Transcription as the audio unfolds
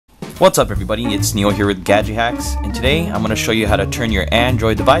What's up everybody, it's Neil here with Gadget Hacks, and today I'm going to show you how to turn your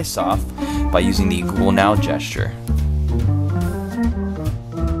Android device off by using the Google Now gesture.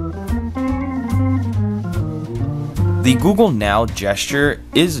 The Google Now gesture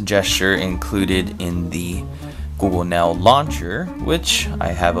is a gesture included in the Google Now launcher, which I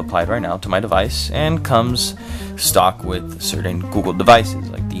have applied right now to my device and comes stock with certain Google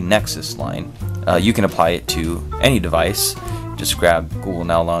devices like the Nexus line. You can apply it to any device. Just grab Google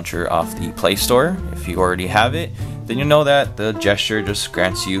Now Launcher off the Play Store. If you already have it, then you know that the gesture just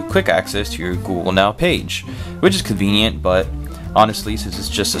grants you quick access to your Google Now page, which is convenient, but honestly, since it's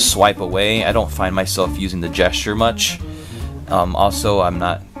just a swipe away, I don't find myself using the gesture much. Also, I'm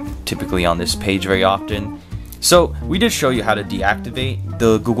not typically on this page very often. So we did show you how to deactivate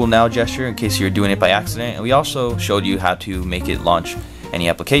the Google Now gesture in case you're doing it by accident, and we also showed you how to make it launch any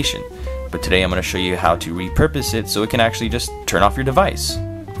application. But today I'm going to show you how to repurpose it so it can actually just turn off your device.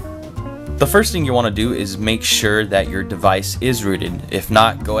 The first thing you want to do is make sure that your device is rooted. If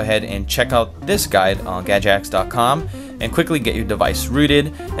not, go ahead and check out this guide on gadgethacks.com and quickly get your device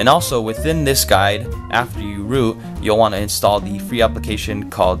rooted. And also within this guide, after you root, you'll want to install the free application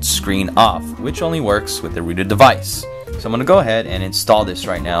called Screen Off, which only works with a rooted device. So I'm going to go ahead and install this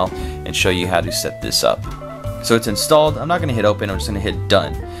right now and show you how to set this up. So it's installed. I'm not going to hit open, I'm just going to hit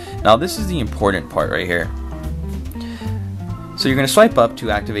done. Now this is the important part right here. So you're going to swipe up to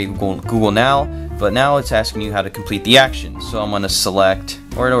activate Google Now, but now it's asking you how to complete the action. So I'm going to select,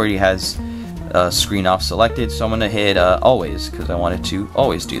 or it already has Screen Off selected, so I'm going to hit always, because I wanted to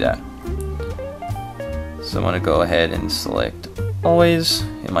always do that. So I'm going to go ahead and select always.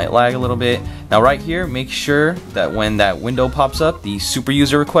 It might lag a little bit. Now right here, make sure that when that window pops up, the super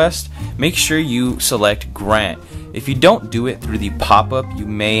user request, make sure you select grant. If you don't do it through the pop-up, you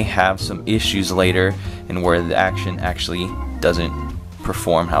may have some issues later and where the action actually doesn't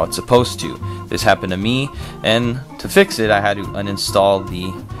perform how it's supposed to. This happened to me, and to fix it I had to uninstall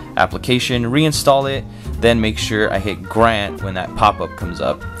the application, reinstall it, then make sure I hit grant when that pop-up comes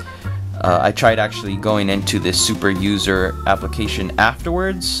up. I tried actually going into this super user application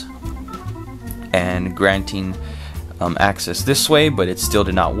afterwards and granting access this way, but it still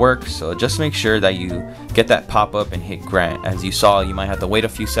did not work. So just make sure that you get that pop-up and hit grant. As you saw, you might have to wait a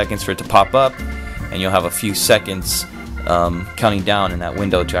few seconds for it to pop up, and you'll have a few seconds counting down in that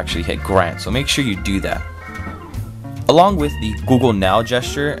window to actually hit grant. So make sure you do that. Along with the Google Now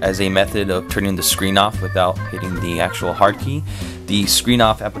gesture as a method of turning the screen off without hitting the actual hard key, the Screen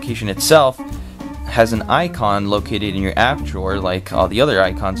Off application itself has an icon located in your app drawer like all the other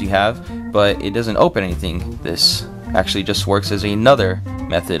icons you have, but it doesn't open anything. This actually just works as another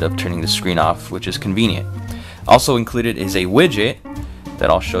method of turning the screen off, which is convenient. Also included is a widget that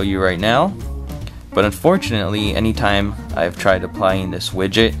I'll show you right now, but unfortunately anytime I've tried applying this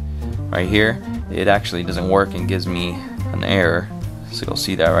widget right here, it actually doesn't work and gives me an error. So you'll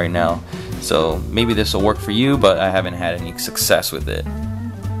see that right now. So maybe this will work for you, but I haven't had any success with it.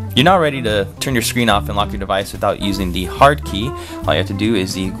 You're now ready to turn your screen off and lock your device without using the hard key. All you have to do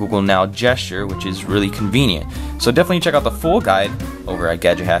is the Google Now gesture, which is really convenient. So definitely check out the full guide over at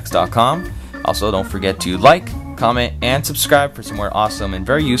gadgethacks.com. Also, don't forget to like, comment, and subscribe for some more awesome and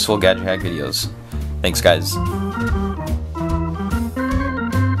very useful Gadget Hack videos. Thanks guys.